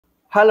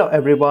Hello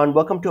everyone,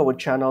 welcome to our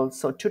channel.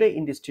 So today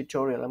in this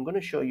tutorial, I'm going to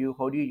show you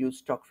how do you use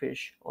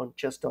Stockfish on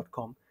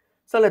chess.com.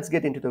 So let's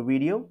get into the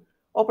video.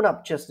 Open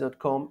up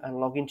chess.com and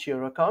log into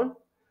your account.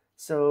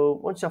 So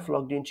once you've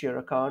logged into your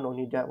account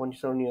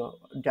once you're on your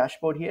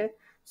dashboard here,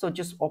 so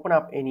just open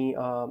up any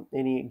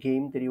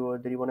game that you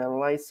want to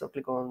analyze. So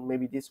click on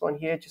maybe this one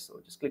here. Just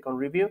click on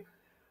review.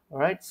 All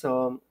right.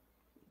 So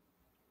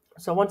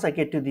once I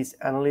get to this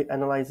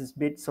analysis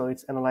bit, so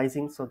it's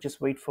analyzing, so just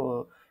wait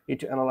for it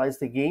to analyze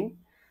the game.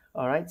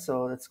 All right,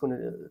 so that's going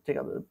to take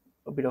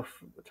a bit of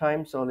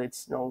time, so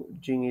let's now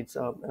doing its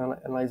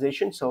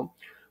analyzation. So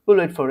we'll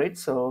wait for it.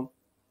 So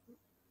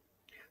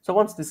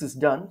once this is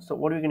done, so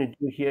what we're going to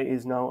do here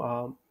is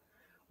now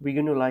we're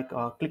going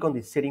to click on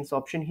the settings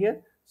option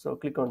here. So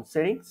click on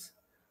settings.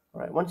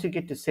 All right, once you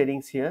get to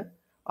settings here,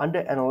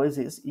 under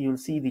analysis you'll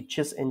see the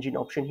chess engine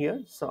option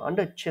here. So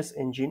under chess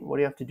engine, what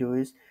you have to do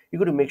is you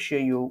got to make sure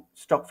your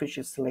stockfish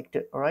is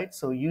selected. All right,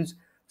 so use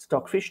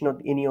stockfish, not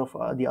any of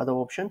the other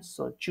options.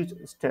 So choose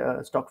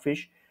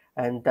stockfish,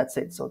 and that's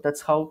it. So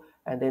that's how,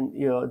 and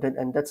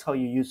then that's how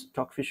you use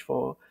stockfish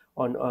for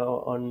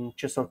on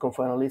chess.com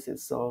for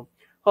analysis. So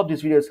hope this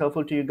video is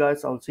helpful to you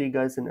guys. I'll see you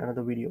guys in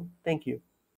another video. Thank you.